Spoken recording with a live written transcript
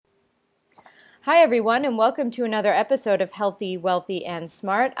Hi, everyone, and welcome to another episode of Healthy, Wealthy, and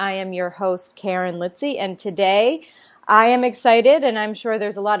Smart. I am your host, Karen Litzy, and today I am excited, and I'm sure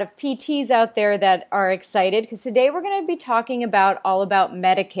there's a lot of PTs out there that are excited, because today we're going to be talking all about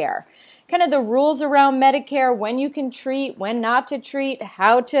Medicare. Kind of the rules around Medicare, when you can treat, when not to treat,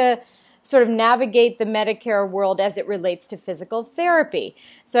 how to sort of navigate the Medicare world as it relates to physical therapy.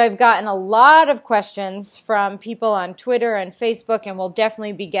 So I've gotten a lot of questions from people on Twitter and Facebook, and we'll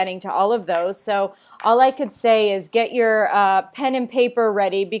definitely be getting to all of those. So all I could say is get your pen and paper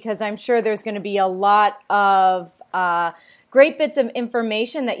ready, because I'm sure there's going to be a lot of great bits of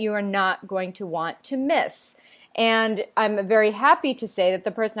information that you are not going to want to miss. And I'm very happy to say that the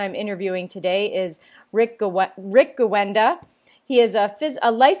person I'm interviewing today is Rick Gawenda. He is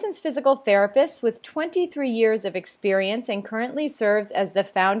a licensed physical therapist with 23 years of experience and currently serves as the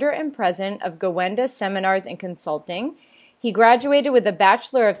founder and president of Gawenda Seminars and Consulting. He graduated with a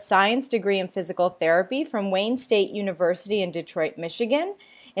Bachelor of Science degree in physical therapy from Wayne State University in Detroit, Michigan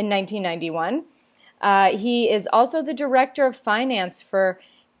in 1991. He is also the director of finance for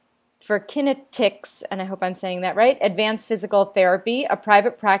Kinetics, and I hope I'm saying that right, Advanced Physical Therapy, a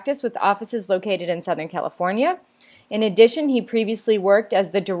private practice with offices located in Southern California. In addition, he previously worked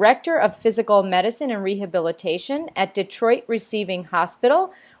as the Director of Physical Medicine and Rehabilitation at Detroit Receiving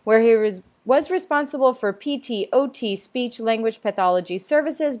Hospital, where he was responsible for PT, OT, speech, language pathology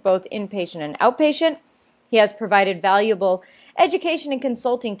services, both inpatient and outpatient. He has provided valuable education and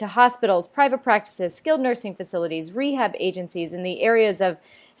consulting to hospitals, private practices, skilled nursing facilities, rehab agencies in the areas of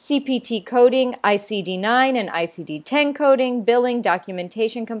CPT coding, ICD-9 and ICD-10 coding, billing,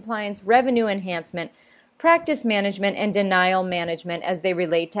 documentation compliance, revenue enhancement, practice management, and denial management as they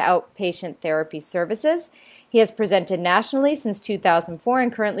relate to outpatient therapy services. He has presented nationally since 2004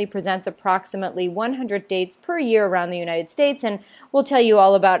 and currently presents approximately 100 dates per year around the United States, and we'll tell you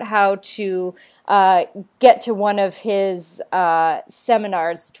all about how to get to one of his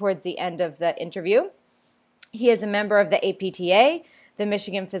seminars towards the end of the interview. He is a member of the APTA, the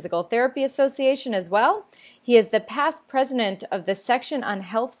Michigan Physical Therapy Association as well. He is the past president of the Section on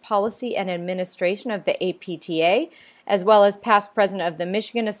Health Policy and Administration of the APTA, as well as past president of the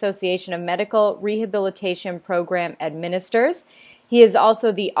Michigan Association of Medical Rehabilitation Program Administrators. He is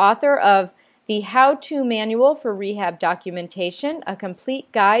also the author of the How-To Manual for Rehab Documentation, a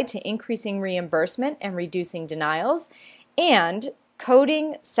complete guide to increasing reimbursement and reducing denials, and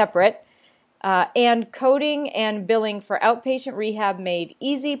Coding Separate, and coding and billing for outpatient rehab made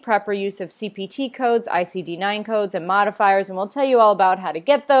easy, proper use of CPT codes, ICD-9 codes, and modifiers, and we'll tell you all about how to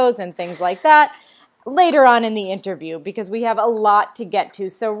get those and things like that later on in the interview, because we have a lot to get to.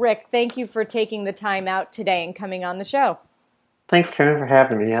 So, Rick, thank you for taking the time out today and coming on the show. Thanks, Karen, for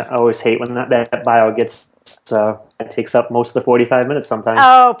having me. I always hate when that bio gets, it takes up most of the 45 minutes sometimes.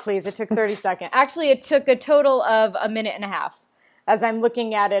 Oh, please, it took 30 seconds. Actually, it took a total of a minute and a half, as I'm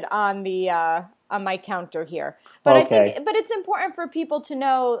looking at it on the on my counter here. But Okay. but it's important for people to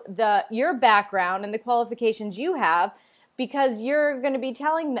know your background and the qualifications you have, because you're going to be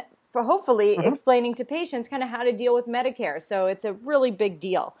telling them, hopefully explaining to patients kind of how to deal with Medicare. So it's a really big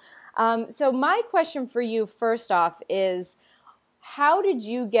deal. So my question for you first off is, how did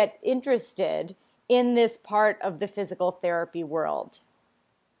you get interested in this part of the physical therapy world?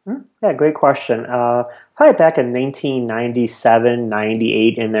 Yeah, great question. Probably back in 1997,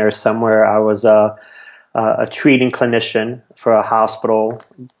 98, in there somewhere, I was a treating clinician for a hospital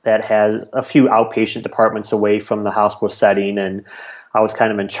that had a few outpatient departments away from the hospital setting, and I was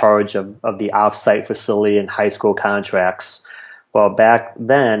kind of in charge of the off-site facility and high school contracts. Well, back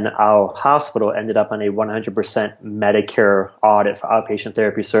then, our hospital ended up on a 100% Medicare audit for outpatient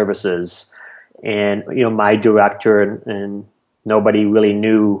therapy services. And, my director and nobody really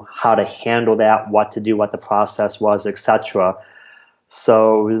knew how to handle that, what to do, what the process was, etc.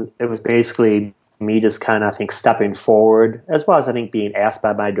 So it was basically me just kind of, I think, stepping forward, as well as I think being asked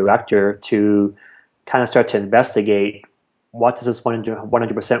by my director to kind of start to investigate, what does this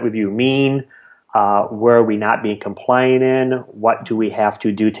 100% review mean? Where are we not being compliant in? What do we have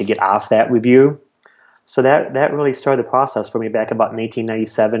to do to get off that review? So that really started the process for me back about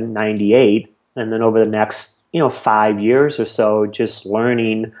 1997, 98. And then over the next 5 years or so, just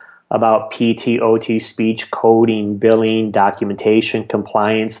learning about PT, OT, speech, coding, billing, documentation,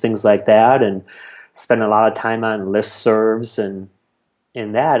 compliance, things like that, and spending a lot of time on listservs and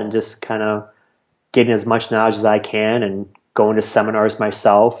and just kind of getting as much knowledge as I can and going to seminars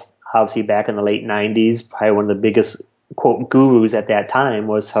myself. Obviously, back in the late 90s, probably one of the biggest, quote, gurus at that time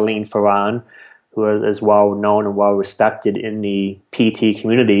was Helene Ferran, who is well known and well respected in the PT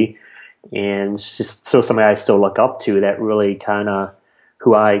community. And it's just still somebody I still look up to, that really kind of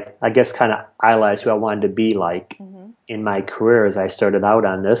who I guess kind of idolized who I wanted to be like in my career as I started out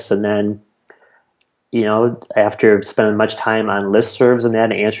on this. And then, after spending much time on listservs and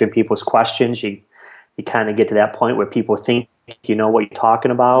that and answering people's questions, you kind of get to that point where people think you know what you're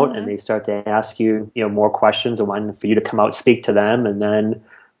talking about, and they start to ask you, more questions and wanting for you to come out and speak to them. And then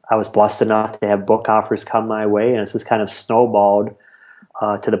I was blessed enough to have book offers come my way, and it's just kind of snowballed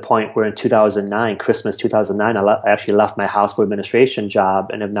to the point where in 2009, Christmas 2009, I actually left my hospital administration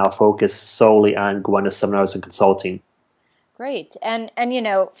job and have now focused solely on Gawenda seminars and consulting. Great. And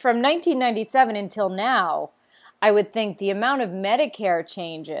from 1997 until now, I would think the amount of Medicare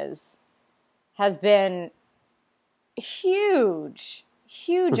changes has been huge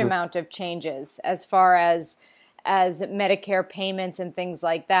amount of changes as far as Medicare payments and things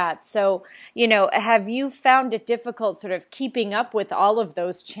like that. So, have you found it difficult sort of keeping up with all of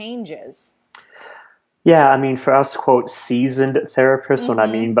those changes? Yeah, I mean, for us, quote, seasoned therapists, what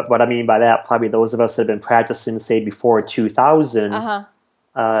I mean by that, probably those of us that have been practicing, say, before 2000,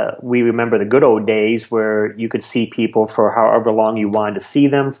 we remember the good old days where you could see people for however long you wanted to see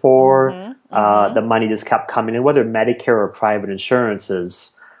them for. The money just kept coming in, whether Medicare or private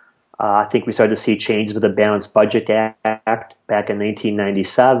insurances. I think we started to see changes with the Balanced Budget Act back in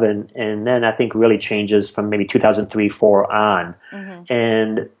 1997, and then I think really changes from maybe 2003-4 on.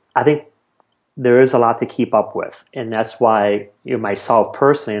 And I think there is a lot to keep up with, and that's why myself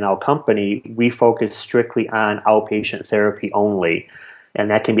personally and our company, we focus strictly on outpatient therapy only. And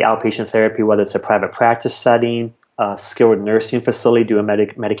that can be outpatient therapy, whether it's a private practice setting, a skilled nursing facility doing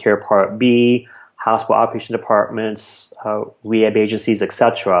Medicare Part B, hospital outpatient departments, rehab agencies,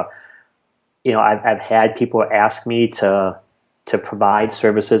 etc. I've had people ask me to provide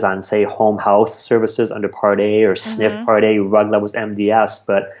services on, say, home health services under Part A or SNF Part A, rug levels MDS,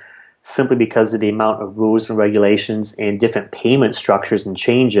 but simply because of the amount of rules and regulations and different payment structures and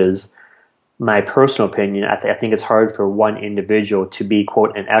changes, my personal opinion, I think it's hard for one individual to be,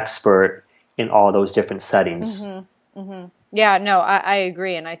 quote, an expert in all those different settings. Yeah, no, I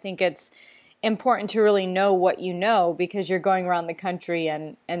agree. And I think it's important to really know what you know, because you're going around the country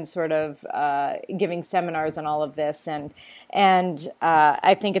and sort of giving seminars on all of this. And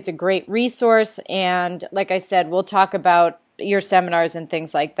I think it's a great resource. And like I said, we'll talk about your seminars and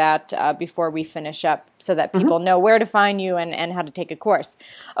things like that before we finish up so that people know where to find you and how to take a course.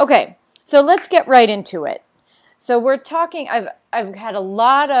 Okay. So let's get right into it. So we're talking, I've had a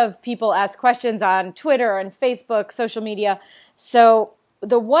lot of people ask questions on Twitter and Facebook, social media. So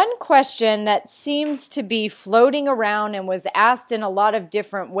the one question that seems to be floating around and was asked in a lot of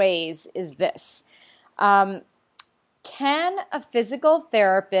different ways is this. Can a physical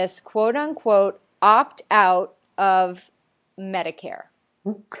therapist, quote unquote, opt out of Medicare?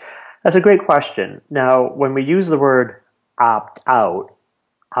 That's a great question. Now, when we use the word opt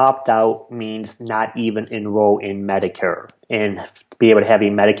out means not even enroll in Medicare and be able to have a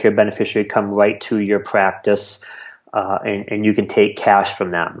Medicare beneficiary come right to your practice and you can take cash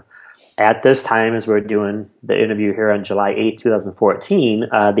from them. At this time, as we're doing the interview here on July 8th, 2014,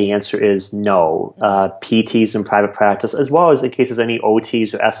 the answer is no. PTs in private practice, as well as in case there's any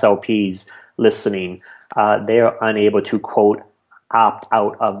OTs or SLPs listening, they are unable to, quote, opt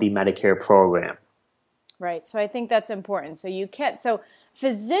out of the Medicare program. Right. So I think that's important. So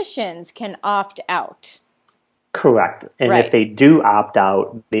physicians can opt out. Correct. And if they do opt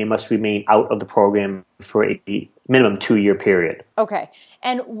out, they must remain out of the program for a minimum 2-year period. Okay.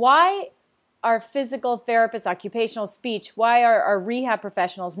 And why are physical therapists, occupational speech, why are rehab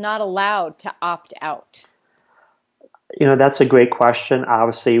professionals not allowed to opt out? That's a great question.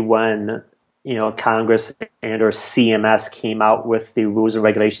 Obviously, when Congress and or CMS came out with the rules and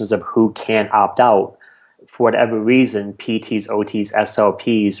regulations of who can opt out, for whatever reason, PTs, OTs,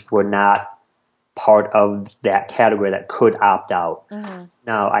 SLPs were not part of that category that could opt out.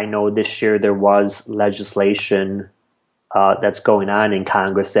 Now, I know this year there was legislation that's going on in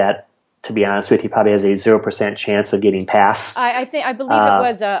Congress that, to be honest with you, probably has a 0% chance of getting passed. I believe it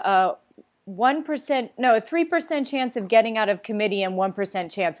was a 3% chance of getting out of committee and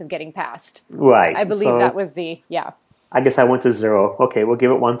 1% chance of getting passed. Right. I believe that was I guess I went to 0. Okay, we'll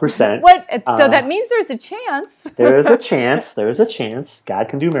give it 1%. So that means there's a chance. There is a chance. There is a chance. God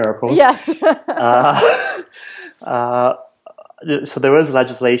can do miracles. Yes. So there was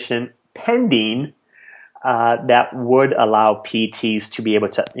legislation pending that would allow PTs to be able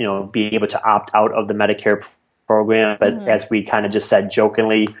to opt out of the Medicare program. But as we kind of just said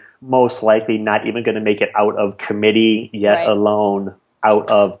jokingly, most likely not even going to make it out of committee, yet alone out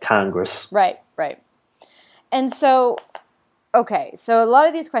of Congress. Right. And so, okay, so a lot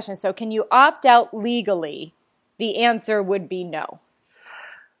of these questions. So can you opt out legally? The answer would be no.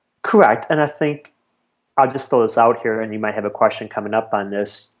 Correct. And I think I'll just throw this out here, and you might have a question coming up on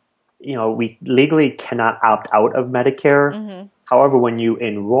this. We legally cannot opt out of Medicare. Mm-hmm. However, when you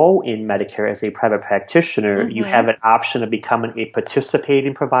enroll in Medicare as a private practitioner, you have an option of becoming a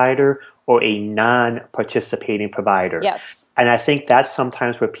participating provider or a non-participating provider. Yes. And I think that's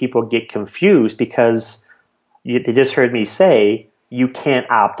sometimes where people get confused because they just heard me say you can't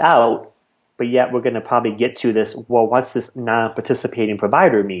opt out, but yet we're going to probably get to this, well, what's this non-participating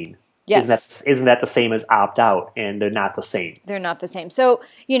provider mean? Yes. Isn't that the same as opt out? And they're not the same. They're not the same. So,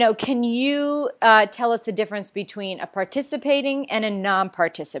 can you tell us the difference between a participating and a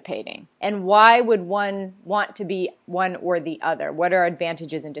non-participating? And why would one want to be one or the other? What are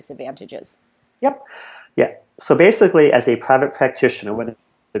advantages and disadvantages? Yep. Yeah. So basically, as a private practitioner, whether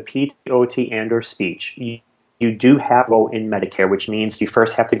the PT, OT, and or speech, you do have to go in Medicare, which means you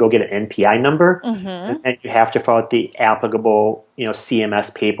first have to go get an NPI number, and then you have to fill out the applicable,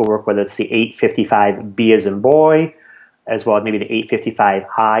 CMS paperwork, whether it's the 855B as in boy, as well as maybe the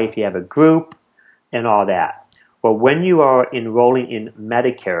 855I if you have a group, and all that. Well, when you are enrolling in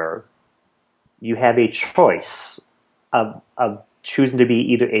Medicare, you have a choice of choosing to be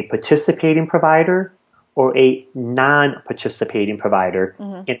either a participating provider or a non-participating provider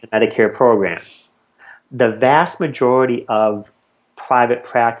in the Medicare program. The vast majority of private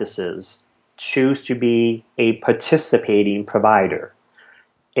practices choose to be a participating provider.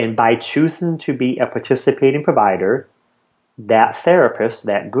 And by choosing to be a participating provider, that therapist,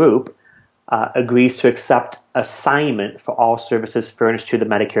 that group, agrees to accept assignment for all services furnished to the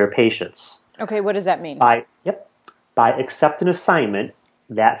Medicare patients. Okay, what does that mean? By accepting assignment,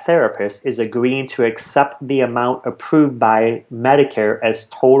 that therapist is agreeing to accept the amount approved by Medicare as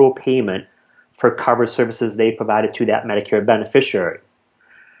total payment for covered services they provided to that Medicare beneficiary.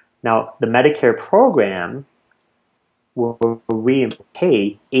 Now, the Medicare program will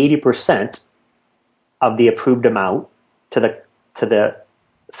pay 80% of the approved amount to the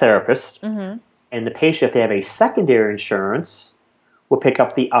therapist, and the patient, if they have a secondary insurance, will pick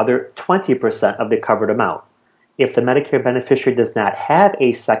up the other 20% of the covered amount. If the Medicare beneficiary does not have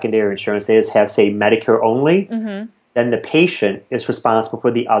a secondary insurance, they just have, say, Medicare only, then the patient is responsible for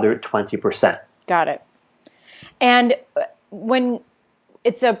the other 20%. Got it. And when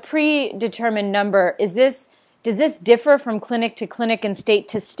it's a predetermined number, does this differ from clinic to clinic and state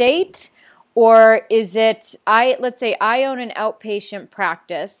to state? Or is it, let's say I own an outpatient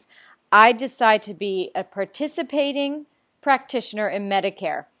practice, I decide to be a participating practitioner in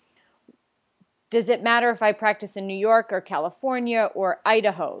Medicare. Does it matter if I practice in New York or California or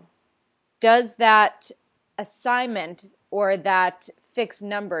Idaho? Does that assignment or that fixed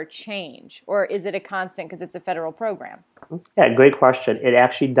number change, or is it a constant because it's a federal program? Yeah, great question. It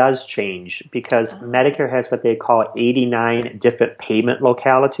actually does change because Medicare has what they call 89 different payment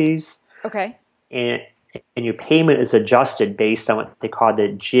localities. Okay. And your payment is adjusted based on what they call the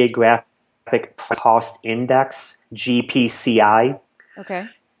Geographic Cost Index, GPCI. Okay.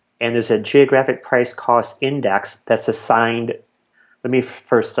 And there's a Geographic Price Cost Index that's assigned. Let me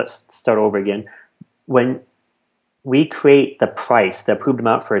first start over again. When we create the price, the approved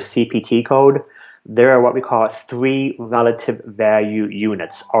amount for a CPT code, there are what we call 3 relative value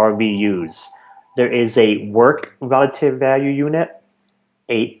units, RVUs. There is a work relative value unit,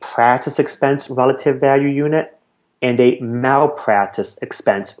 a practice expense relative value unit, and a malpractice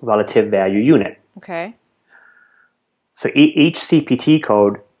expense relative value unit. Okay. So each CPT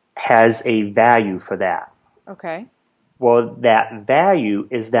code has a value for that. Okay. Well, that value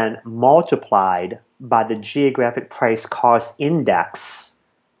is then multiplied by the Geographic Price Cost Index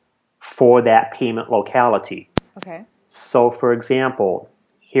for that payment locality. Okay. So, for example,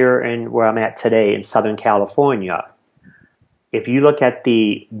 here in where I'm at today in Southern California, if you look at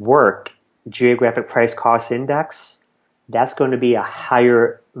the work Geographic Price Cost Index, that's going to be a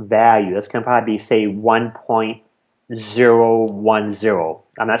higher value. That's going to probably be, say, 1.010.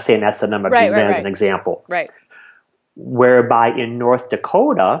 I'm not saying that's the number, I'm using that as an example. Right. Whereby in North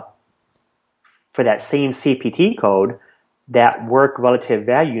Dakota, for that same CPT code, that work relative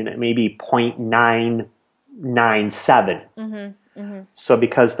value unit may be 0.997. So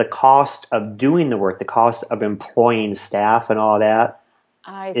because the cost of doing the work, the cost of employing staff and all that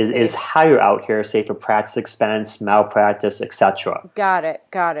is higher out here, say for practice expense, malpractice, etc. Got it.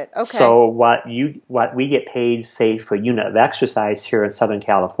 Okay. So what we get paid, say, for unit of exercise here in Southern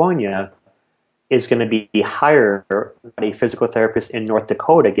California is going to be higher than a physical therapist in North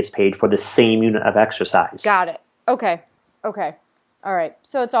Dakota gets paid for the same unit of exercise. Got it. Okay. All right.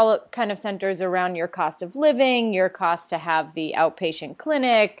 So it's all kind of centers around your cost of living, your cost to have the outpatient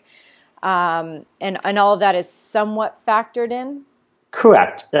clinic, and all of that is somewhat factored in?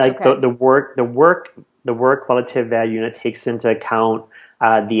 Correct. Like Okay. the work relative value unit takes into account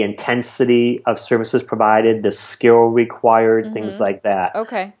the intensity of services provided, the skill required, things Mm-hmm. like that.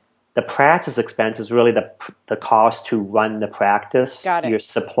 Okay. The practice expense is really the cost to run the practice, Got it. your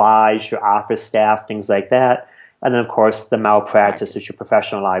supplies, your office staff, things like that, and then of course the malpractice is your Practices.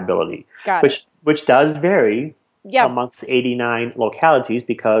 professional liability, Got it. which does vary Yeah. amongst 89 localities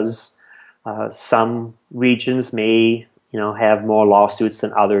because some regions may have more lawsuits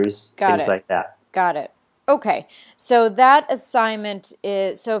than others, Got things it. like that. Got it. Okay. So that assignment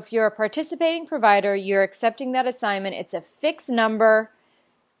is, so if you're a participating provider, you're accepting that assignment. It's a fixed number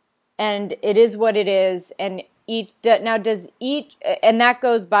and it is what it is. And now does each, and that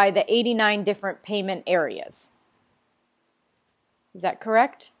goes by the 89 different payment areas. Is that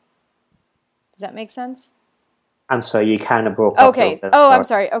correct? Does that make sense? I'm sorry, you kind of broke up there Okay. with that. Oh, I'm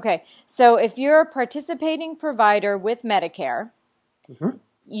Sorry. sorry. Okay. So if you're a participating provider with Medicare, Mhm.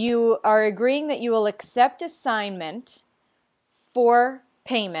 you are agreeing that you will accept assignment for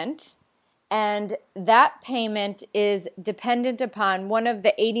payment, and that payment is dependent upon one of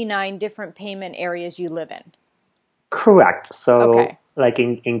the 89 different payment areas you live in. Correct. So, Okay. like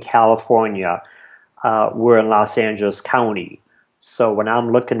in California, we're in Los Angeles County. So when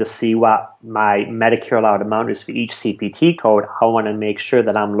I'm looking to see what my Medicare allowed amount is for each CPT code, I want to make sure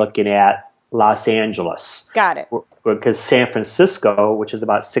that I'm looking at Los Angeles. Got it. Because San Francisco, which is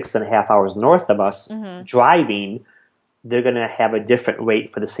about 6.5 hours north of us, Mm-hmm. driving, they're going to have a different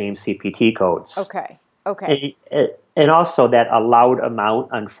rate for the same CPT codes. Okay. Okay. And also that allowed amount,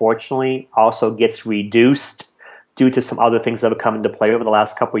 unfortunately, also gets reduced due to some other things that have come into play over the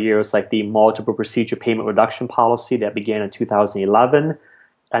last couple of years, like the multiple procedure payment reduction policy that began in 2011.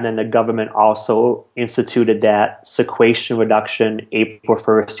 And then the government also instituted that sequestration reduction April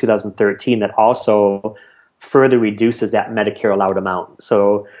 1st, 2013, that also further reduces that Medicare allowed amount.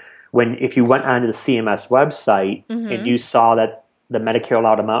 So if you went onto the CMS website and Mm-hmm. you saw that the Medicare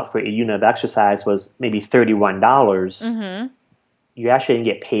allowed amount for a unit of exercise was maybe $31, Mm-hmm. you actually can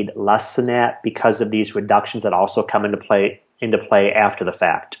get paid less than that because of these reductions that also come into play after the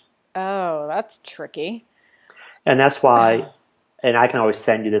fact. Oh, that's tricky. And that's why, and I can always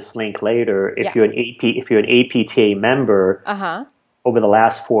send you this link later. If Yeah. you're an APTA member, Uh-huh. over the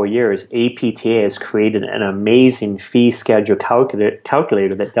last 4 years, APTA has created an amazing fee schedule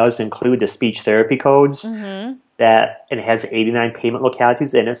calculator that does include the speech therapy codes. Mm-hmm. And it has 89 payment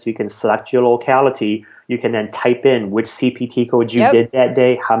localities in it, so you can select your locality. You can then type in which CPT codes you Yep. did that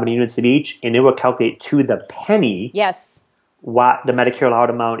day, how many units of each, and it will calculate to the penny Yes. what the Medicare allowed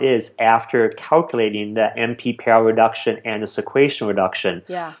amount is after calculating the MPPR reduction and the sequestration reduction.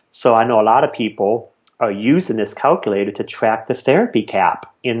 Yeah. So I know a lot of people are using this calculator to track the therapy cap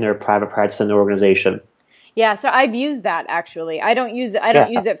in their private practice in their organization. Yeah, so I've used that actually. I don't use it. I don't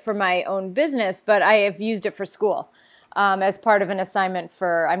Yeah. use it for my own business, but I have used it for school as part of an assignment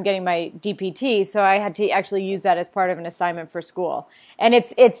for. I'm getting my DPT, so I had to actually use that as part of an assignment for school, and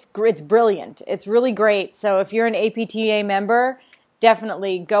it's brilliant. It's really great. So if you're an APTA member,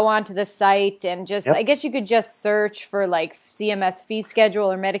 definitely go onto the site and just. I Yep. guess you could just search for like CMS fee schedule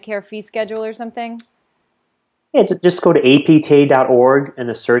or Medicare fee schedule or something. Yeah, just go to apta.org in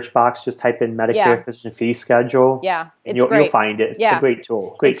the search box. Just type in Yeah, Medicare physician fee schedule, yeah, and it's you'll great. find it. It's a Yeah. great tool.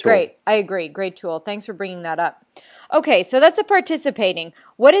 It's Great tool. great. I agree. Great tool. Thanks for bringing that up. Okay, so that's a participating.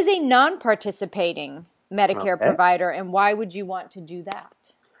 What is a non-participating Medicare Okay. provider, and why would you want to do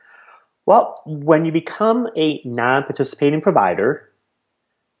that? Well, when you become a non-participating provider,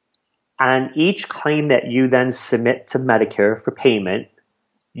 on each claim that you then submit to Medicare for payment,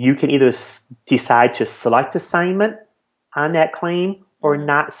 you can either decide to select assignment on that claim or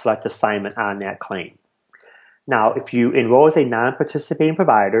not select assignment on that claim. Now, if you enroll as a non-participating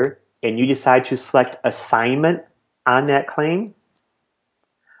provider and you decide to select assignment on that claim,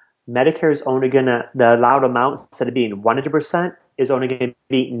 Medicare is only the allowed amount, instead of being 100%, is only going to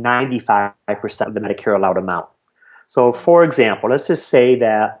be 95% of the Medicare allowed amount. So, for example, let's just say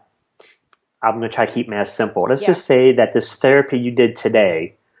that, I'm going to try to keep math simple. Let's Yeah. just say that this therapy you did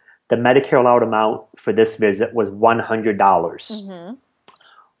today, the Medicare allowed amount for this visit was $100. Mm-hmm.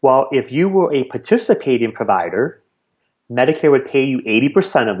 Well, if you were a participating provider, Medicare would pay you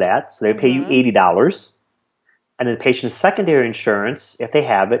 80% of that, so they would pay you $80. And then the patient's secondary insurance, if they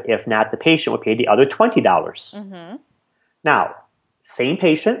have it, if not, the patient would pay the other $20. Mm-hmm. Now, same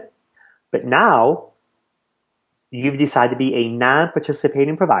patient, but now you've decided to be a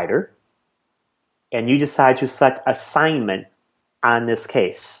non-participating provider, and you decide to select assignment on this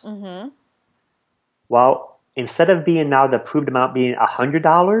case. Mm-hmm. Well, instead of being now the approved amount being $100,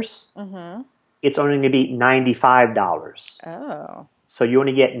 Mm-hmm. it's only going to be $95. Oh. So you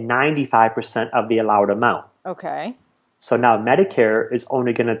only get 95% of the allowed amount. Okay. So now Medicare is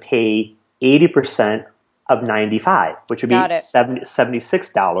only going to pay 80% of 95, which would be Got it.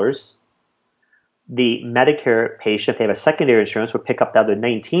 $76. The Medicare patient, if they have a secondary insurance, would pick up the other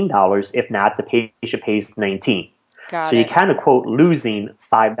 $19. If not, the patient pays $19. Got So it. you're kind of, quote, losing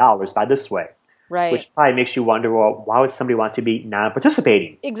 $5 by this way. Right. Which probably makes you wonder, well, why would somebody want to be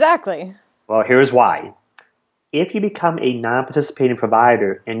non-participating? Exactly. Well, here's why. If you become a non-participating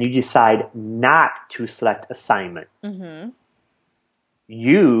provider and you decide not to select assignment,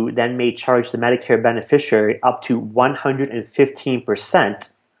 you then may charge the Medicare beneficiary up to 115%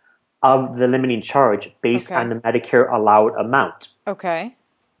 of the limiting charge based on the Medicare allowed amount. Okay.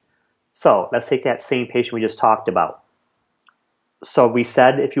 So let's take that same patient we just talked about. So we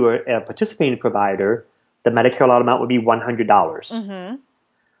said if you were a participating provider, the Medicare allowed amount would be $100.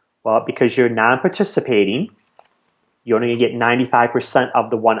 Well, because you're non-participating, you only get 95% of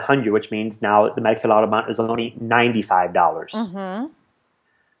the 100, which means now the Medicare allowed amount is only $95.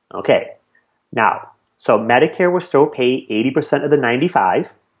 Okay. Now, so Medicare will still pay 80% of the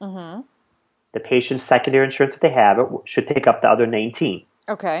 95. The patient's secondary insurance, if they have it, should take up the other 19.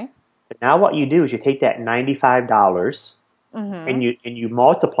 Okay. But now what you do is you take that $95 and you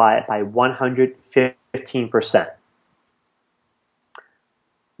multiply it by 115%,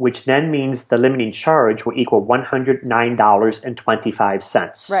 which then means the limiting charge will equal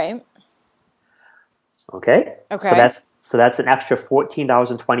 $109.25. Right. Okay? Okay. So that's an extra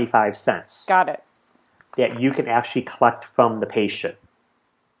 $14.25. Got it. That you can actually collect from the patient.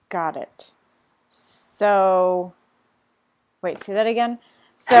 Got it. So, wait, say that again?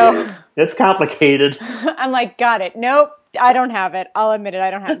 So it's complicated. I'm like, got it. Nope, I don't have it. I'll admit it,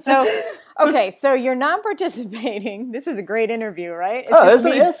 I don't have it. So, okay, so you're non-participating. This is a great interview, right? It's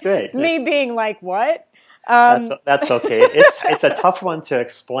it's great. It's me being like, what? That's okay. It's a tough one to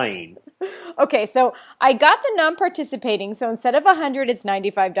explain. Okay, so I got the non-participating. So instead of $100, it's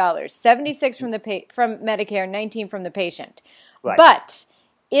 $95. 76 from from Medicare, 19 from the patient. Right. But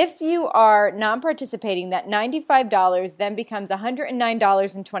if you are non-participating, that $95 then becomes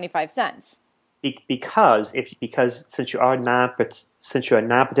 $109.25. Because since you're a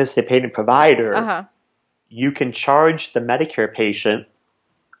non-participating provider, you can charge the Medicare patient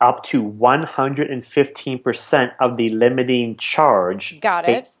up to 115% of the limiting charge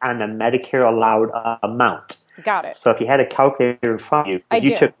based on the Medicare allowed amount. Got it. So if you had a calculator in front of you, if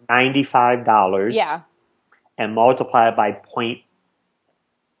you took $95 and multiply it by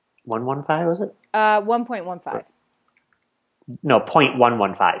 0.115, was it? 1.15. No,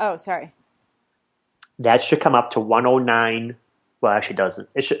 0.115. Oh, sorry. That should come up to 109. Well, actually, it doesn't.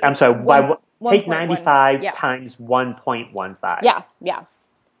 It should. I'm sorry. Take 95 times 1.15. Yeah.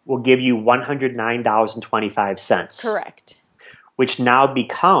 Will give you $109.25. Correct. Which now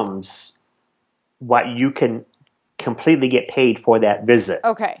becomes what you can completely get paid for that visit.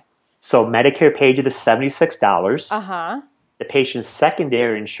 Okay. So Medicare paid you the $76. The patient's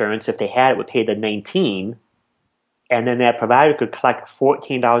secondary insurance, if they had it, would pay the $19. And then that provider could collect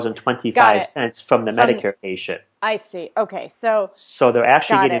 $14.25 from the Medicare patient. I see. Okay, so they're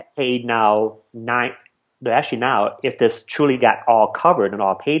actually getting paid now. They're actually now, if this truly got all covered and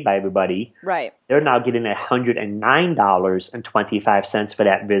all paid by everybody, right, they're now getting $109.25 for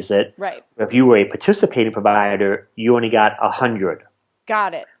that visit. Right. If you were a participating provider, you only got $100.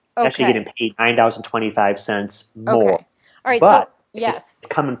 Got it. Okay. Actually getting paid $9.25 more. Okay. All right. But so yes, it's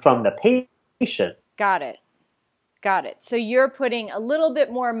coming from the patient. Got it. So you're putting a little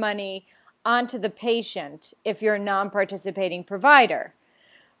bit more money onto the patient if you're a non-participating provider.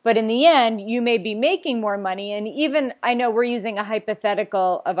 But in the end, you may be making more money. And even, I know we're using a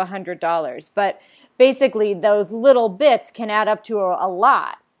hypothetical of $100, but basically those little bits can add up to a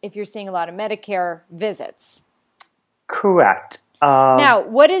lot if you're seeing a lot of Medicare visits. Correct. Now,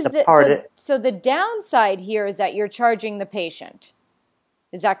 what is so the downside here is that you're charging the patient.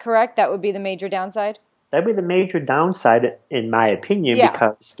 Is that correct? That would be the major downside? That'd be the major downside, in my opinion,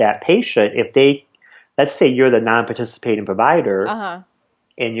 because that patient, let's say you're the non-participating provider,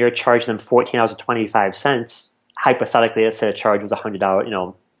 and you're charging them $14.25. Hypothetically, let's say the charge was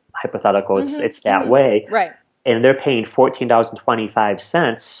 $100. Hypothetical, it's that way, right? And they're paying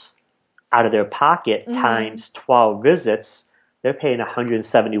 $14.25 out of their pocket times 12 visits. They're paying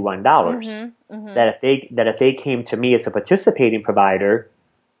 $171. That if they came to me as a participating provider,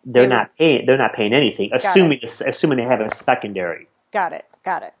 they're not paying anything, assuming they have a secondary. Got it.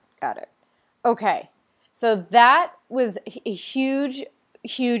 Okay, so that was a huge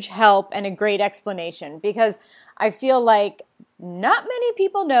help and a great explanation, because I feel like not many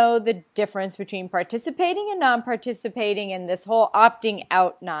people know the difference between participating and non-participating in this whole opting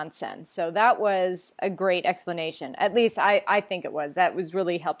out nonsense. So that was a great explanation. At least I think it was. That was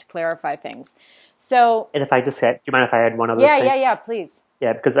really helped clarify things. So, And if I just had, do you mind if I had one other yeah, thing? yeah, please.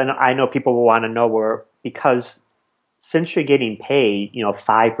 Yeah, because I know people will want to know where, because since you're getting paid,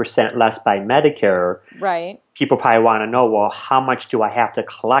 5% less by Medicare, Right. people probably want to know, well, how much do I have to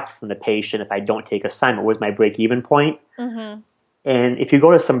collect from the patient if I don't take assignment? Where's my break-even point? Mm-hmm. And if you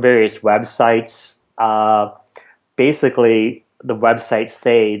go to some various websites, basically the websites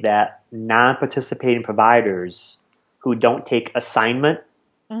say that non-participating providers who don't take assignment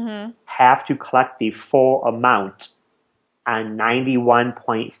have to collect the full amount on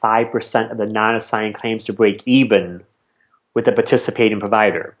 91.5% of the non-assigned claims to break even with the participating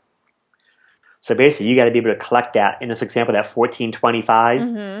provider. So basically, you got to be able to collect that. In this example, that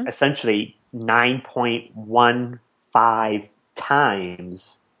 1425, essentially 9.15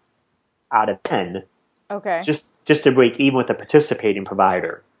 times out of 10, Okay. just to break even with the participating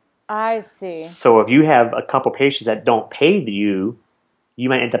provider. I see. So if you have a couple patients that don't pay you, you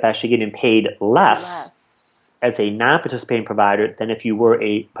might end up actually getting paid less as a non-participating provider than if you were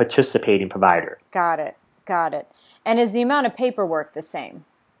a participating provider. Got it. And is the amount of paperwork the same,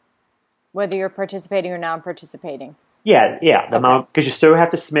 whether you're participating or non-participating? Yeah, the amount, because you still have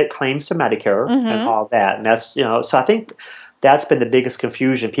to submit claims to Medicare and all that, and that's so I think that's been the biggest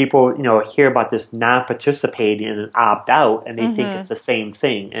confusion. People hear about this non-participating and opt out, and they think it's the same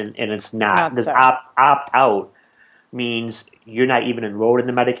thing, and it's not. This so. opt out means you're not even enrolled in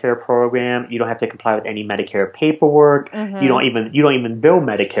the Medicare program. You don't have to comply with any Medicare paperwork. You don't even bill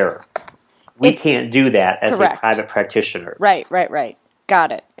Medicare. We can't do that as a private practitioner. Right.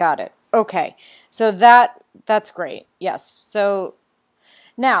 Got it. Okay. So that's great. Yes. So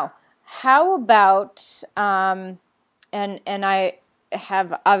now, how about and I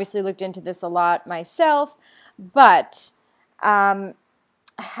have obviously looked into this a lot myself, but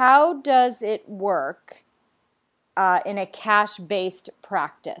how does it work in a cash-based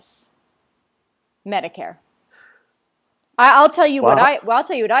practice? Medicare. I'll tell you what I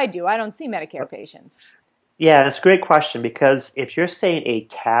do. I don't see Medicare patients. Yeah, that's a great question, because if you're saying a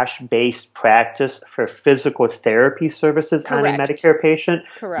cash-based practice for physical therapy services on a Medicare patient,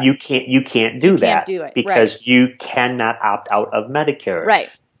 you can't do that because you cannot opt out of Medicare. Right.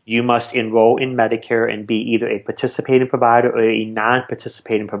 You must enroll in Medicare and be either a participating provider or a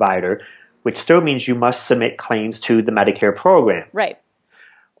non-participating provider, which still means you must submit claims to the Medicare program. Right.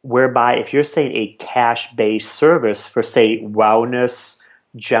 Whereby if you're saying a cash-based service for, say, wellness,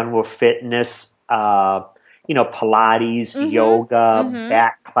 general fitness, Pilates, yoga,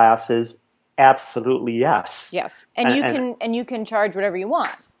 back classes, absolutely yes. Yes, and you can charge whatever you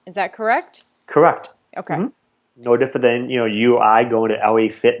want. Is that correct? Correct. Okay. No different than you or I going to LA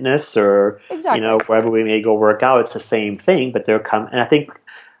Fitness or wherever we may go work out. It's the same thing, but they're coming. And I think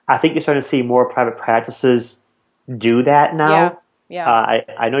you're starting to see more private practices do that now. Yeah.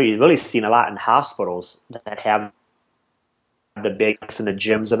 I know you've really seen a lot in hospitals that have the bigs and the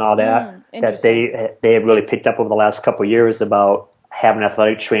gyms and all that, that they have really picked up over the last couple of years about having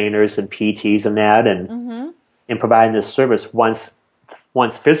athletic trainers and PTs and that, and providing this service once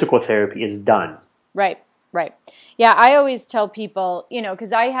physical therapy is done. Right. Yeah, I always tell people,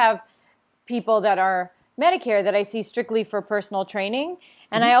 because I have people that are Medicare that I see strictly for personal training,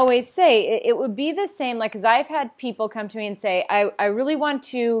 and I always say it would be the same, because I've had people come to me and say, I really want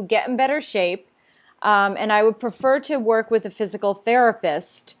to get in better shape, and I would prefer to work with a physical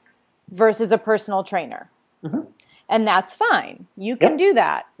therapist versus a personal trainer. And that's fine. You can do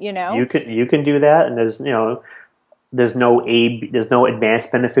that, You can do that, and there's no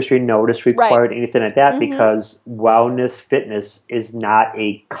advanced beneficiary notice required, anything like that, because wellness fitness is not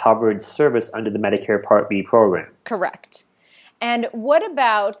a covered service under the Medicare Part B program. Correct. And what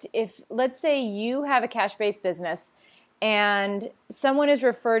about if, let's say you have a cash-based business and someone is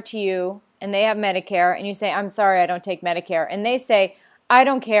referred to you and they have Medicare, and you say, I'm sorry, I don't take Medicare. And they say, I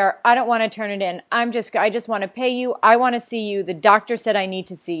don't care. I don't want to turn it in. I just want to pay you. I want to see you. The doctor said I need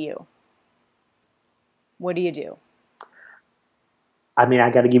to see you. What do you do? I mean,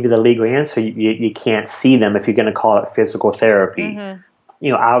 I got to give you the legal answer. You can't see them if you're going to call it physical therapy.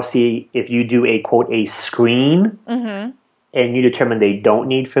 Obviously, if you do a, quote, a screen, and you determine they don't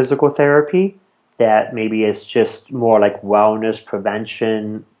need physical therapy, that maybe it's just more like wellness,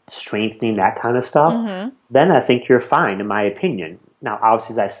 prevention, strengthening, that kind of stuff, then I think you're fine, in my opinion. Now,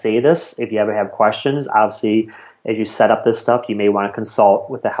 obviously, as I say this, if you ever have questions, obviously, as you set up this stuff, you may want to consult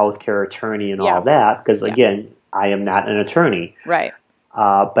with a healthcare attorney and all that, because, again, I am not an attorney. Right.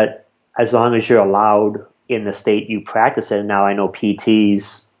 But as long as you're allowed, in the state you practice in. Now I know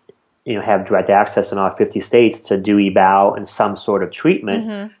PTs, have direct access in all 50 states to do eval and some sort of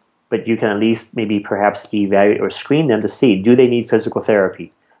treatment, but you can at least maybe perhaps evaluate or screen them to see, do they need physical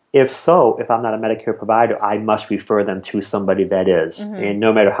therapy? If so, if I'm not a Medicare provider, I must refer them to somebody that is. And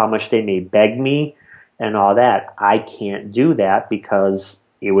no matter how much they may beg me and all that, I can't do that because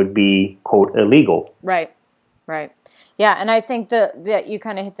it would be, quote, illegal. Right. Yeah, and I think that you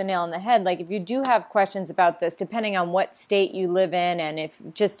kind of hit the nail on the head. Like, if you do have questions about this, depending on what state you live in, and if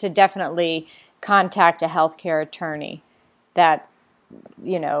just to definitely contact a healthcare attorney that,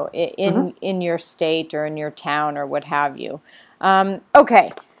 in your state or in your town or what have you.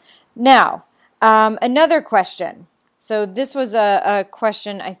 Okay. Now, another question. So this was a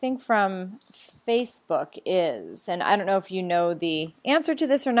question, I think, from Facebook and I don't know if you know the answer to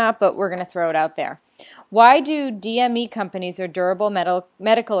this or not, but we're going to throw it out there. Why do DME companies or durable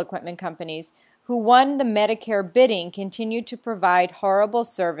medical equipment companies who won the Medicare bidding continue to provide horrible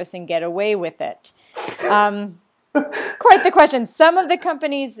service and get away with it? Quite the question. Some of the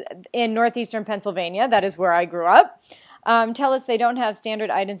companies in northeastern Pennsylvania, that is where I grew up, tell us they don't have standard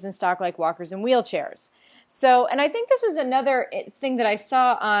items in stock like walkers and wheelchairs. So, and I think this was another thing that I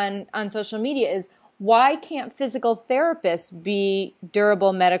saw on social media is, why can't physical therapists be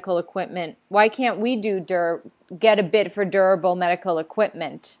durable medical equipment? Why can't we get a bid for durable medical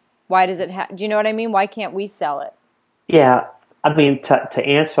equipment? Why does it do you know what I mean? Why can't we sell it? Yeah. I mean, to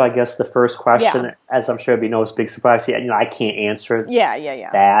answer, I guess, the first question, as I'm sure it'd be no big surprise to you, I can't answer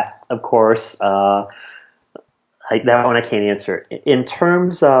that, of course. Like that one I can't answer. In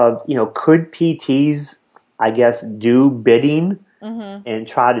terms of, could PTs, I guess, do bidding and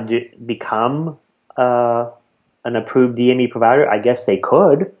try to become an approved DME provider? I guess they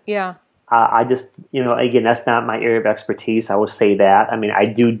could. Yeah. I just, again, that's not my area of expertise. I will say that. I mean, I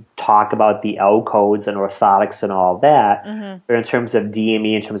do talk about the L codes and orthotics and all that. But in terms of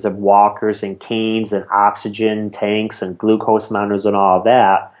DME, in terms of walkers and canes and oxygen tanks and glucose monitors and all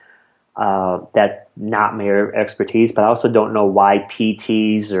that, that's not my area of expertise. But I also don't know why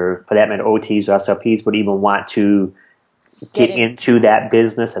PTs or, for that matter, OTs or SLPs would even want to get into that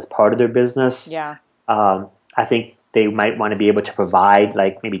business as part of their business. Yeah. I think they might want to be able to provide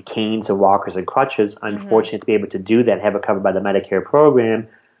like maybe canes and walkers and crutches. Unfortunately, to be able to do that, have it covered by the Medicare program,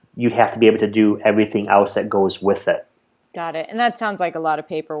 you have to be able to do everything else that goes with it. Got it. And that sounds like a lot of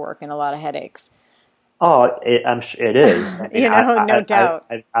paperwork and a lot of headaches. Oh, I'm sure it is. I mean, no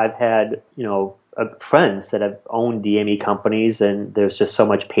doubt. I've had, friends that have owned DME companies, and there's just so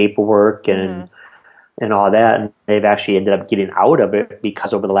much paperwork and all that, and they've actually ended up getting out of it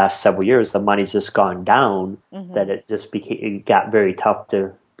because over the last several years, the money's just gone down, that it got very tough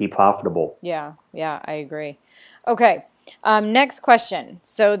to be profitable. Yeah, I agree. Okay, next question.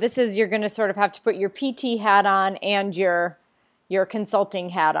 So this is, you're going to sort of have to put your PT hat on and your consulting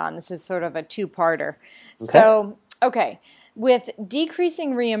hat on. This is sort of a two-parter. Okay. So, with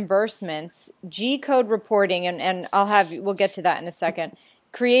decreasing reimbursements, G-code reporting, and we'll get to that in a second,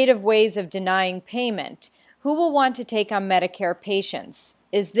 creative ways of denying payment, who will want to take on Medicare patients?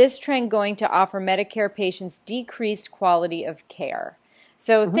 Is this trend going to offer Medicare patients decreased quality of care?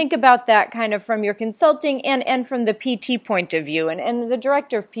 So think about that kind of from your consulting and from the PT point of view, and the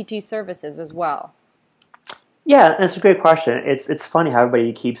director of PT services as well. Yeah, that's a great question. It's funny how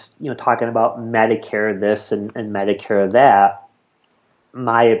everybody keeps talking about Medicare this and Medicare that.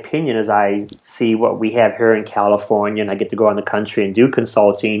 My opinion is, I see what we have here in California, and I get to go around the country and do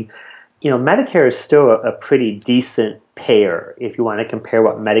consulting. Medicare is still a pretty decent payer if you want to compare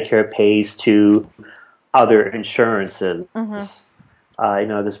what Medicare pays to other insurances.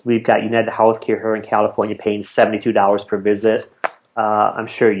 We've got United Healthcare here in California paying $72 per visit. I'm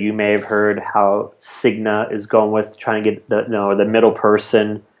sure you may have heard how Cigna is going with trying to get the middle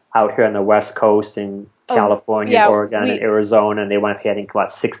person out here on the West Coast in California, Oregon, and Arizona, and they want to pay, I think, about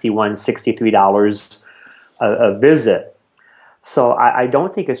 $61, $63 a visit. So I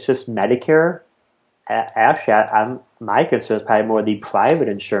don't think it's just Medicare. Actually, my concern is probably more the private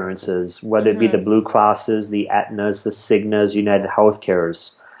insurances, whether it be the Blue Crosses, the Aetnas, the Cignas, United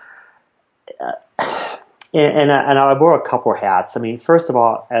Healthcares. And I wore a couple of hats. I mean, first of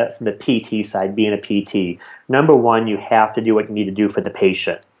all, from the PT side, being a PT, number one, you have to do what you need to do for the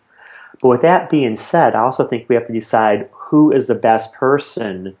patient. But with that being said, I also think we have to decide who is the best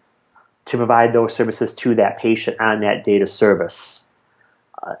person to provide those services to that patient on that date of service.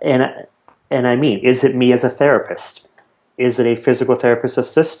 And I mean, is it me as a therapist? Is it a physical therapist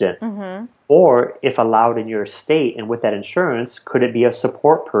assistant? Or, if allowed in your state and with that insurance, could it be a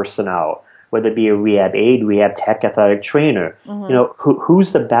support personnel? whether it be a rehab aide, rehab tech, athletic trainer.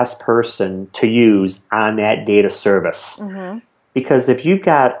 Who's the best person to use on that date of service? Because if you've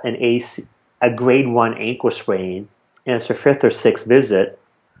got a grade 1 ankle sprain, and it's your 5th or 6th visit,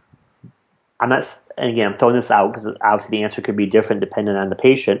 and again, I'm throwing this out because obviously the answer could be different depending on the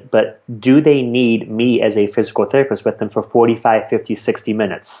patient, but do they need me as a physical therapist with them for 45, 50, 60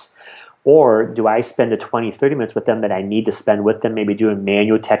 minutes? Or do I spend the 20, 30 minutes with them that I need to spend with them, maybe doing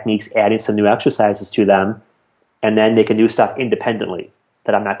manual techniques, adding some new exercises to them, and then they can do stuff independently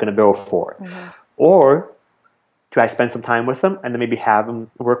that I'm not going to bill for? Or do I spend some time with them and then maybe have them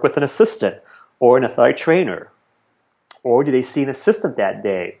work with an assistant or an athletic trainer? Or do they see an assistant that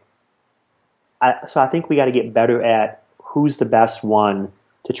day? So I think we got to get better at who's the best one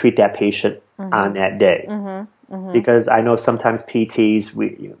to treat that patient on that day. Because I know sometimes PTs,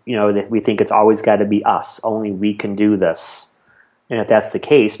 we think it's always got to be us. Only we can do this. And if that's the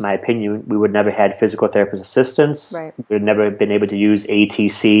case, my opinion, we would never had physical therapist assistants. Right. We would never been able to use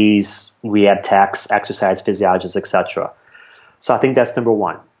ATCs, rehab techs, exercise physiologists, etc. So I think that's number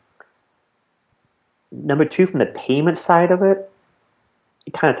one. Number two, from the payment side of it,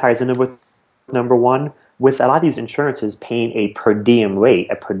 it kind of ties into with number one. With a lot of these insurances paying a per diem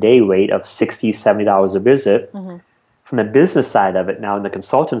rate, a per day rate of $60, $70 a visit, from the business side of it, now in the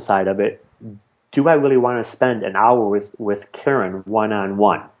consultant side of it, do I really want to spend an hour with Karen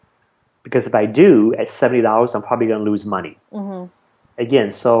one-on-one? Because if I do, at $70, I'm probably going to lose money.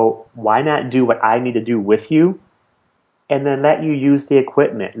 Again, so why not do what I need to do with you, and then let you use the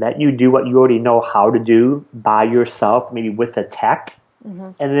equipment, let you do what you already know how to do by yourself, maybe with a tech.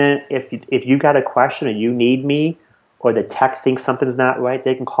 And then if you got a question or you need me, or the tech thinks something's not right,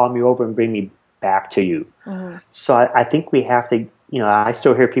 they can call me over and bring me back to you. So I think we have to, I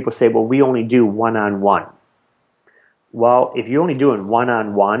still hear people say, well, we only do one-on-one. Well, if you're only doing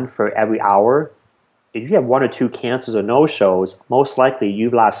one-on-one for every hour, if you have 1 or 2 cancels or no-shows, most likely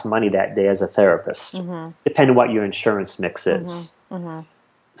you've lost money that day as a therapist, depending on what your insurance mix is.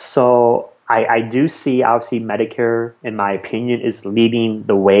 So I do see, obviously, Medicare, in my opinion, is leading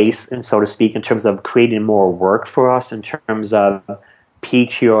the way, and so to speak, in terms of creating more work for us in terms of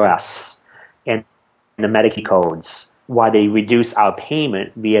PQRS and the Medicaid codes, while they reduce our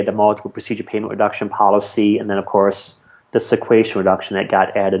payment via the multiple procedure payment reduction policy, and then, of course, the sequestration reduction that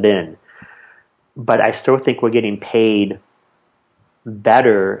got added in. But I still think we're getting paid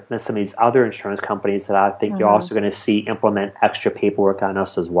better than some of these other insurance companies that I think you're also going to see implement extra paperwork on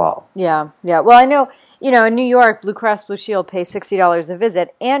us as well. Yeah. Well, I know, in New York, Blue Cross Blue Shield pays $60 a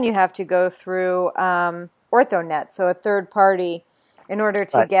visit, and you have to go through OrthoNet, so a third party, in order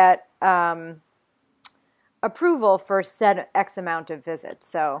to get approval for said X amount of visits.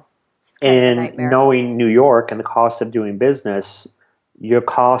 So it's kind of a nightmare. Knowing New York and the cost of doing business, your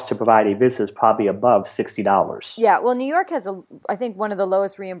cost to provide a visit is probably above $60. Yeah, well, New York has, I think, one of the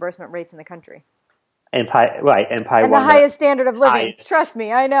lowest reimbursement rates in the country. And probably and the highest standard of living. Highest. Trust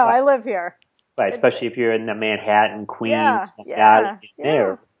me, I know. I live here. Right, especially if you're in the Manhattan, Queens, yeah.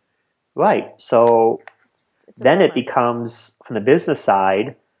 there. Right, so then it becomes, from the business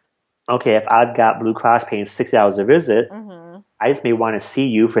side, okay, if I've got Blue Cross paying $60 a visit, I just may want to see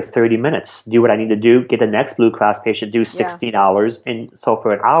you for 30 minutes, do what I need to do, get the next Blue Cross patient, do $60, and so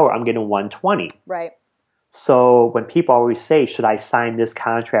for an hour, I'm getting $120. Right. So when people always say, should I sign this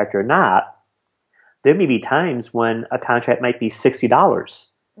contract or not, there may be times when a contract might be $60.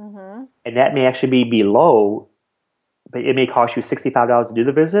 And that may actually be low, but it may cost you $65 to do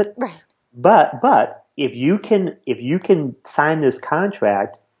the visit. Right. But if you can sign this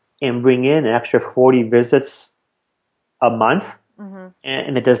contract and bring in an extra 40 visits a month,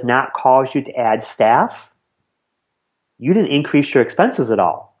 and it does not cause you to add staff, you didn't increase your expenses at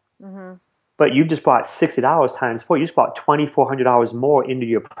all. But you just brought $60 times 4. You just brought $2,400 more into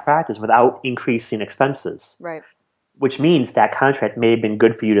your practice without increasing expenses. Right. Which means that contract may have been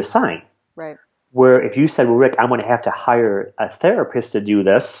good for you to sign. Right. Where if you said, well, Rick, I'm going to have to hire a therapist to do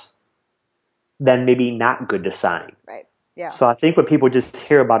this, then maybe not good to sign. Right. Yeah. So I think when people just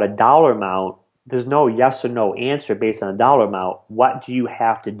hear about a dollar amount, there's no yes or no answer based on a dollar amount. What do you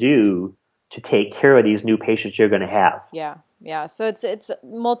have to do to take care of these new patients you're going to have? Yeah. So it's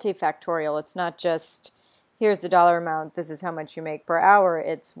multifactorial. It's not just here's the dollar amount, this is how much you make per hour.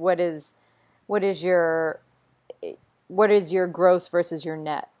 It's what is your gross versus your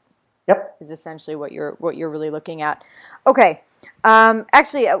net. Yep. Is essentially what you're really looking at. Okay.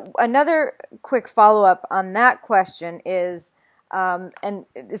 Actually, another quick follow-up on that question is, and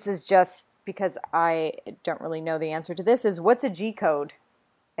this is just because I don't really know the answer to this, is what's a G code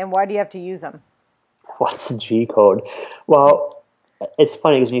and why do you have to use them? What's a G code? Well, It's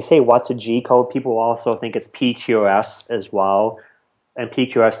funny because when you say what's a G code, people also think it's PQRS as well. And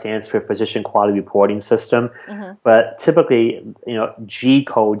PQRS stands for Physician Quality Reporting System. Mm-hmm. But typically, G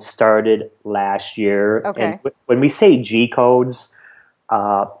codes started last year. And Okay. when we say G codes,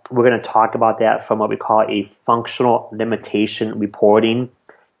 we're going to talk about that from what we call a functional limitation reporting.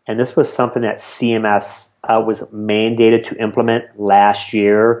 And this was something that CMS was mandated to implement last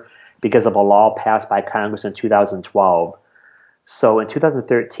year because of a law passed by Congress in 2012. So in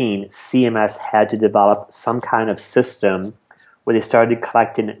 2013, CMS had to develop some kind of system where they started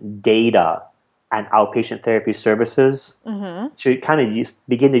collecting data on outpatient therapy services Mm-hmm. to kind of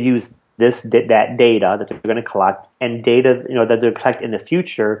begin to use that data that they're going to collect and data that they'll collect in the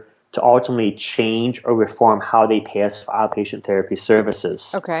future to ultimately change or reform how they pay us for outpatient therapy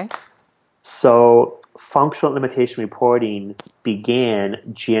services. Okay. So functional limitation reporting began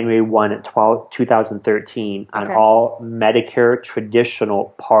January 1, 2013 on Okay. all Medicare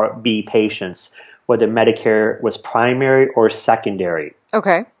traditional Part B patients, whether Medicare was primary or secondary.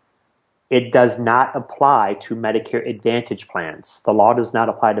 Okay. It does not apply to Medicare Advantage plans. The law does not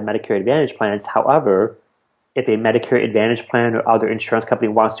apply to Medicare Advantage plans. However, if a Medicare Advantage plan or other insurance company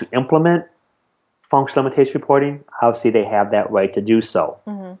wants to implement functional limitation reporting, obviously they have that right to do so.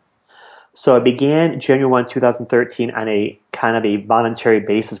 Mm-hmm. So it began January 1, 2013 on a kind of a voluntary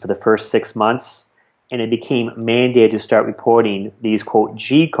basis for the first 6 months, and it became mandated to start reporting these, quote,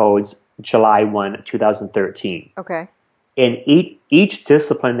 G codes July 1, 2013. Okay. And each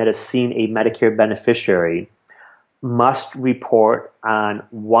discipline that has seen a Medicare beneficiary must report on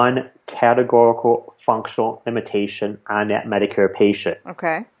one categorical functional limitation on that Medicare patient.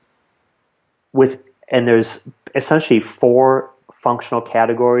 Okay. And there's essentially 4 functional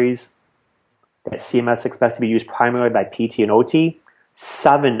categories that CMS expects to be used primarily by PT and OT,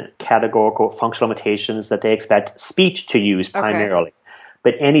 7 categorical functional limitations that they expect speech to use primarily. Okay.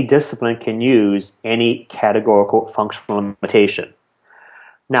 But any discipline can use any categorical functional limitation.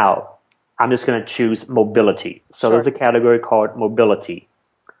 Now, I'm just going to choose mobility. So There's a category called mobility.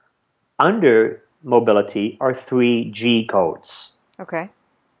 Under mobility are 3 G codes. Okay.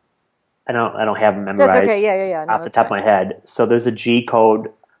 I don't have them memorized. That's okay. Yeah. No, off the top of my head. So there's a G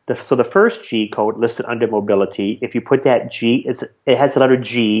code. So the first G code listed under mobility, if you put that G, it has the letter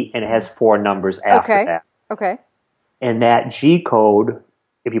G and it has 4 numbers after that. Okay. And that G code,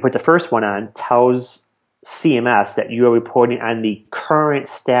 if you put the first one on, tells CMS that you are reporting on the current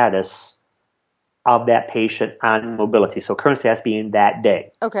status of that patient on mobility. So current status being that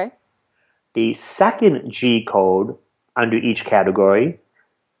day. Okay. The second G code under each category,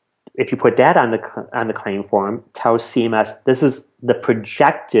 if you put that on the claim form, tells CMS this is the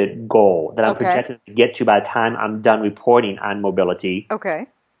projected goal that I'm projected to get to by the time I'm done reporting on mobility. Okay.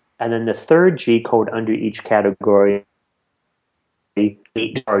 And then the third G code under each category, the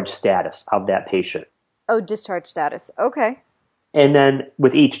discharge status of that patient. Oh, discharge status. Okay. And then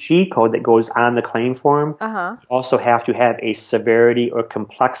with each G code that goes on the claim form, you also have to have a severity or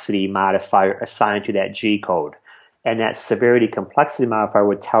complexity modifier assigned to that G code. And that severity complexity modifier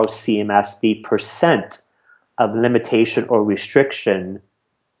would tell CMS the percent of limitation or restriction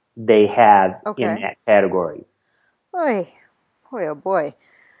they have in that category. Boy, oh boy.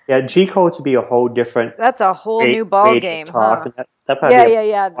 Yeah, G codes would be a whole different. That's a whole new ball game, huh? That probably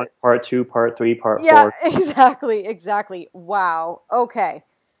yeah. Part 2, Part 3, Part 4. Yeah, exactly. Wow. Okay,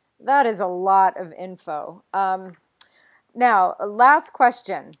 that is a lot of info. Now, last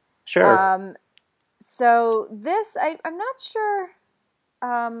question. Sure. So this, I'm not sure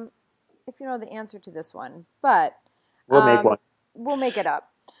if you know the answer to this one, but we'll make one. We'll make it up.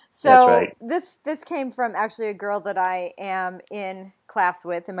 So that's right. This came from actually a girl that I am in class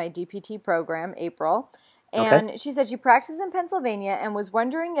with in my DPT program, April, and she said she practices in Pennsylvania and was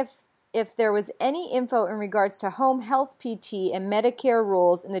wondering if there was any info in regards to home health PT and Medicare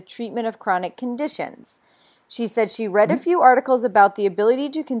rules in the treatment of chronic conditions. She said she read a few articles about the ability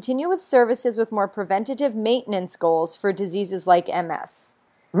to continue with services with more preventative maintenance goals for diseases like MS.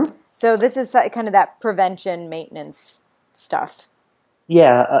 So this is kind of that prevention maintenance stuff.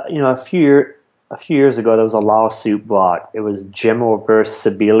 Yeah, a few years ago there was a lawsuit brought. It was Gemmell versus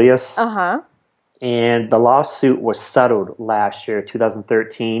Sibelius. And the lawsuit was settled last year,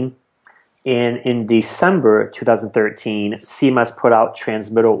 2013. And in December 2013, CMS put out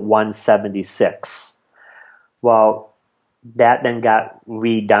Transmittal 176. Well, that then got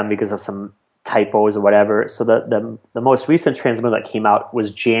redone because of some typos or whatever. So the most recent transmittal that came out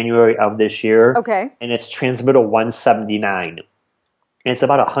was January of this year. And it's Transmittal 179. And it's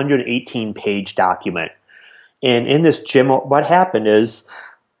about a 118-page document. And in this Gemmell, what happened is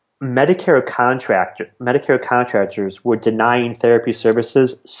Medicare contractors were denying therapy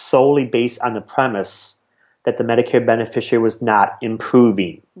services solely based on the premise that the Medicare beneficiary was not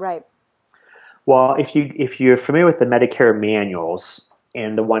improving. Right. Well, if you're familiar with the Medicare manuals,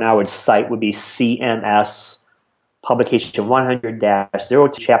 and the one I would cite would be CMS publication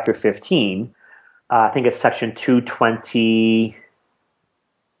 100-02, chapter 15. I think it's section 220.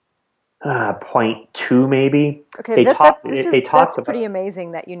 Point two, maybe. Okay, They talk that's about. pretty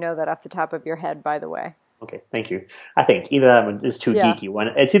amazing that you know that off the top of your head, by the way. Okay, thank you. I think either that one is too Yeah. geeky.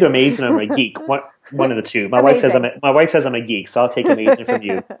 It's either amazing or I'm a geek. One of the two. My wife says Amazing. I'm a geek, so I'll take amazing from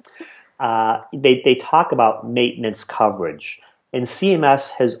you. They talk about maintenance coverage, and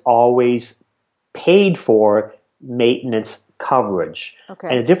CMS has always paid for maintenance coverage. Okay.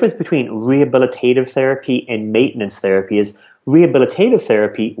 And the difference between rehabilitative therapy and maintenance therapy is rehabilitative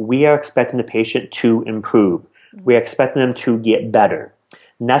therapy, we are expecting the patient to improve. We are expecting them to get better.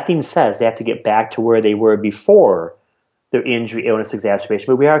 Nothing says they have to get back to where they were before their injury, illness, exacerbation,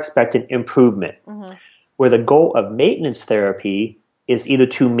 but we are expecting improvement. Where the goal of maintenance therapy is either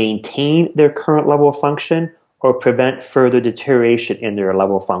to maintain their current level of function or prevent further deterioration in their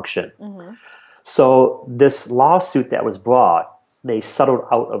level of function. So this lawsuit that was brought, they settled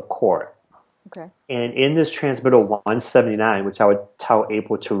out of court. Okay. And in this Transmittal 179, which I would tell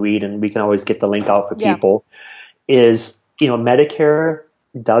April to read, and we can always get the link out for people, is, Medicare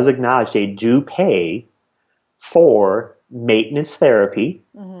does acknowledge they do pay for maintenance therapy,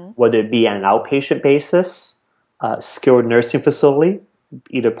 whether it be on an outpatient basis, skilled nursing facility,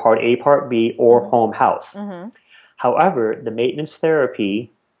 either Part A, Part B, or home health. However, the maintenance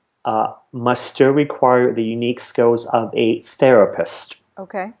therapy must still require the unique skills of a therapist.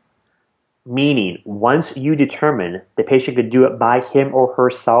 Okay. Meaning, once you determine the patient could do it by him or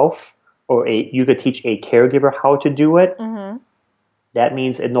herself, or you could teach a caregiver how to do it, that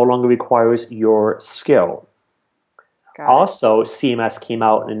means it no longer requires your skill. Also, CMS came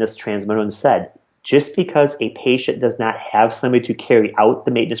out in this transmittal and said, just because a patient does not have somebody to carry out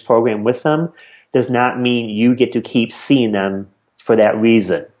the maintenance program with them, does not mean you get to keep seeing them for that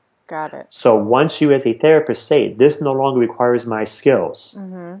reason. Got it. So once you as a therapist say, this no longer requires my skills,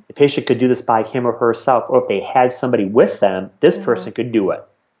 the patient could do this by him or herself, or if they had somebody with them, this person could do it.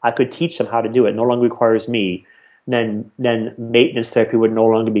 I could teach them how to do it. It no longer requires me. Then maintenance therapy would no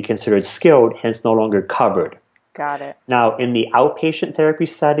longer be considered skilled, hence no longer covered. Got it. Now, in the outpatient therapy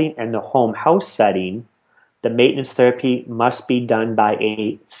setting and the home health setting, the maintenance therapy must be done by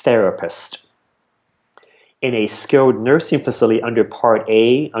a therapist. In a skilled nursing facility under Part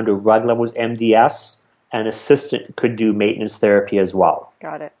A, under RUG levels MDS, an assistant could do maintenance therapy as well.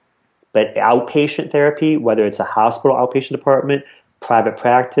 Got it. But outpatient therapy, whether it's a hospital outpatient department, private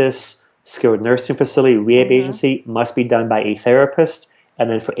practice, skilled nursing facility, rehab agency, must be done by a therapist.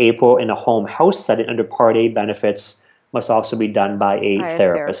 And then for April, in a home health setting under Part A benefits, must also be done by a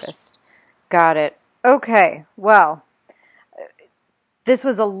therapist. Got it. Okay. Well, this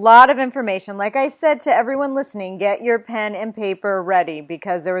was a lot of information. Like I said to everyone listening, get your pen and paper ready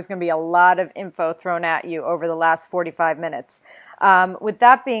because there was going to be a lot of info thrown at you over the last 45 minutes. With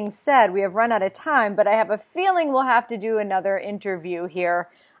that being said, we have run out of time, but I have a feeling we'll have to do another interview here.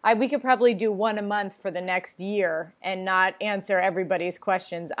 We could probably do one a month for the next year and not answer everybody's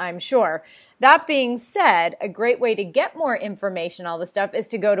questions, I'm sure. That being said, a great way to get more information, all this stuff, is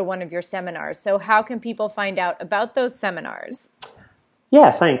to go to one of your seminars. So how can people find out about those seminars?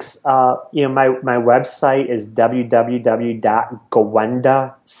 Yeah, thanks. My website is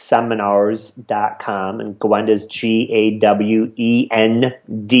www.gawendaseminars.com, and Gawenda is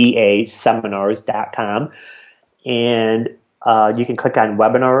Gawenda seminars.com. And you can click on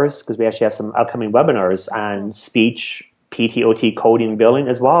webinars because we actually have some upcoming webinars on speech, PTOT, coding, and billing,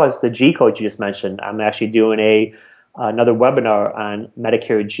 as well as the G code you just mentioned. I'm actually doing another webinar on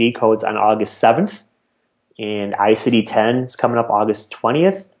Medicare G codes on August 7th. And ICD-10 is coming up August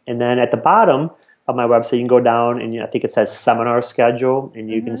 20th. And then at the bottom of my website, you can go down and I think it says seminar schedule,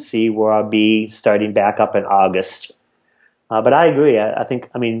 and you can see where I'll be starting back up in August. But I agree. I think,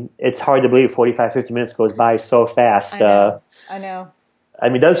 it's hard to believe 45, 50 minutes goes by so fast. I know.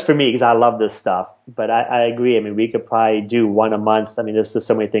 It does for me because I love this stuff. But I agree. We could probably do one a month. There's just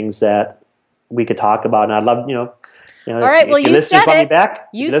so many things that we could talk about. And I'd love, all right, well, you said it.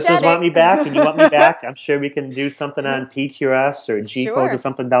 Listeners want me back, and you want me back. I'm sure we can do something on PQRS or G codes or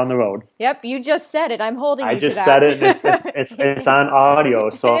something down the road. Yep, you just said it. I'm holding you to that. I just said it. It's on audio,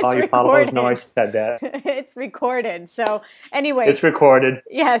 so all your followers know I said that. It's recorded. So anyway. It's recorded.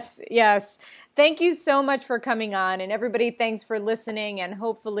 Yes. Thank you so much for coming on. And everybody, thanks for listening. And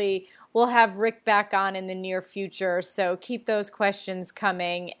hopefully we'll have Rick back on in the near future, so keep those questions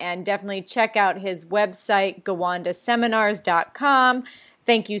coming, and definitely check out his website, gawandaseminars.com.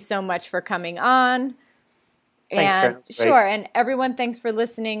 Thank you so much for coming on. Thanks, And Karen. sure, and everyone, thanks for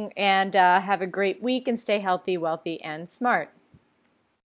listening, and have a great week, and stay healthy, wealthy, and smart.